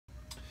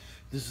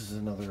This is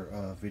another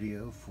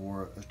video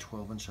for a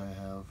 12-inch I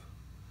have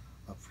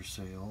up for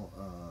sale.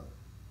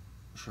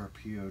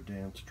 Sharpio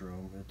Dance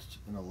Drome. It's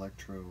an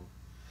Electro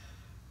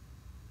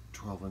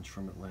 12-inch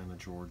from Atlanta,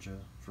 Georgia,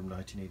 from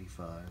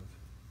 1985.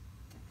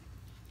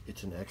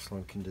 It's in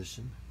excellent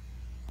condition.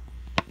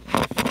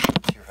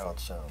 Let's hear how it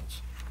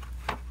sounds.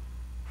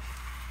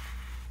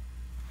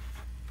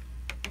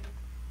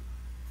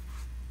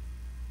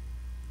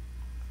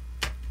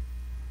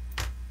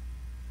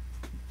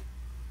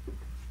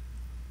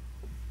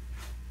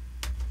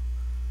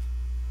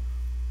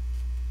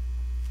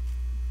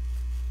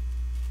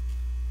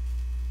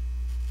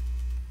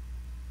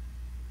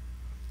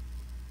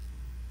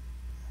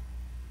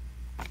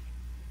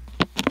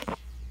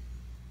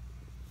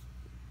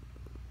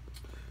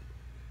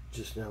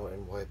 Just now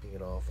in wiping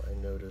it off, I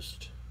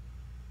noticed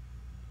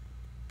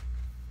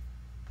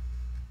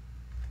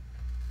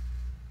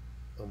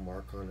a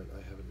mark on it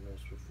I haven't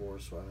noticed before,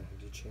 so I had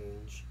to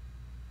change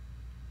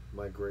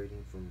my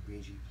grading from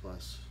VG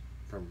plus,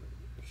 from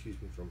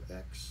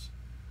X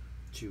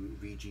to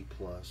VG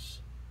plus,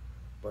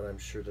 but I'm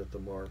sure that the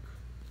mark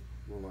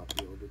will not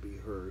be able to be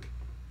heard.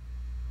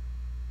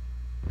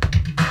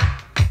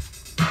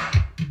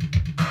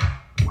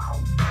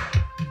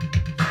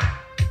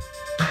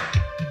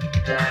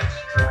 Dance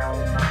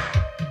Drome,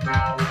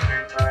 now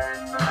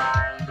entering the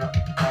mind,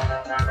 all the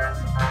planets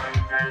are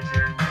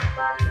engaging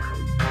body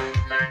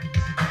movement.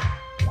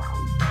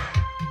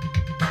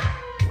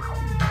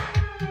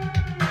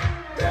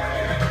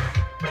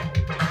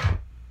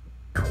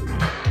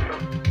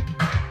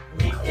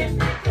 We can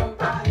make your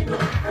body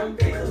move from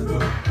Bill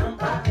Room, from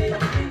body.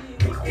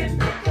 We can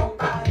make your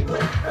body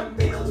move from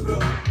Bill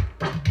Room.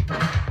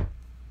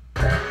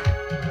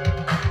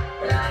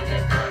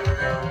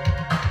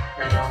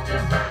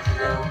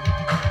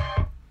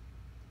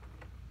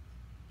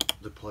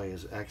 The play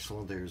is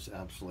excellent. There's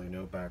absolutely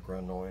no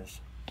background noise.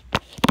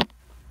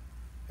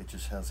 It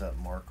just has that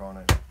mark on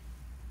it,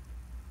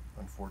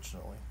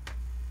 unfortunately.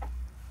 I'm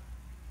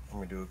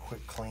going to do a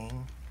quick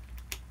clean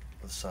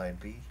with side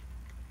B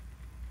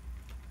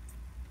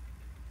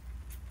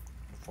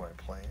before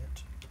I play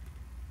it.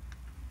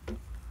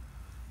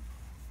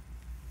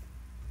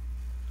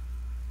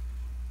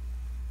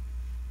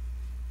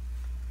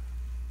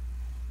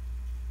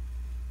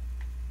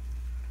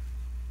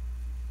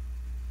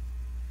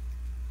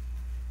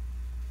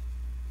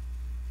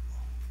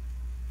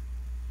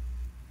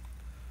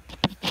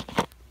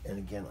 And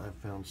again, I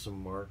found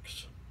some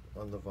marks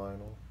on the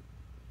vinyl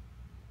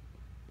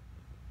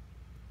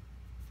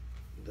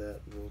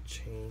that will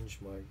change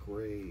my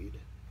grade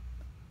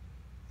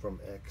from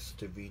X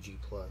to VG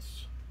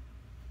plus.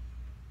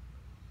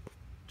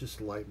 Just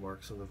light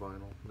marks on the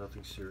vinyl,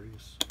 nothing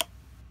serious.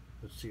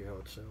 Let's see how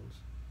it sounds.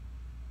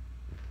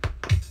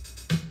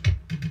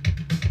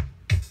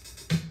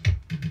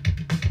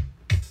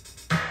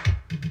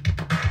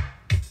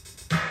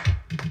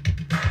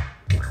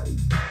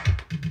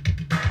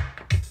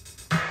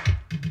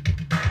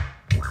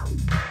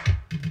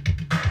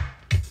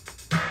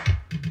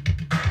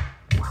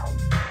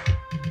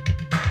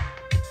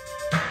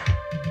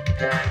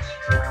 Dance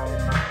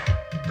Drome,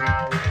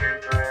 now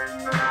entering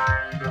the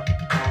mind,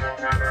 all the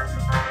planets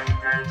are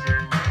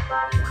engaging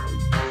body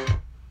movement.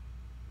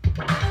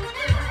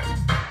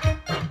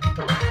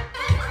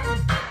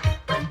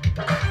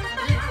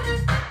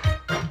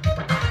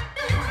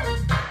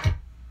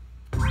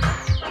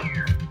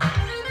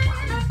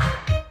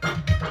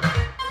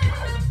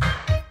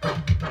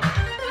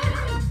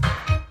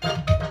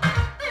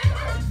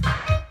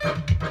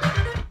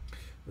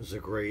 This is a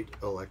great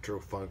electro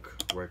funk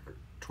record,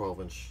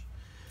 12-inch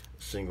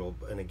single,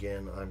 and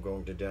again I'm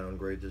going to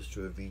downgrade this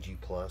to a VG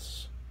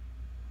plus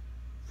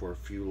for a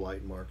few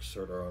light marks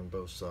that are on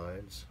both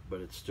sides,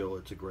 but it's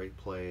a great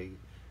play.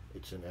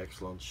 It's in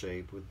excellent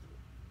shape with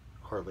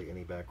hardly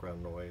any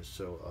background noise,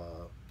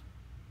 so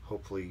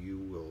hopefully you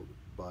will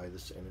buy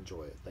this and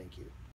enjoy it. Thank you.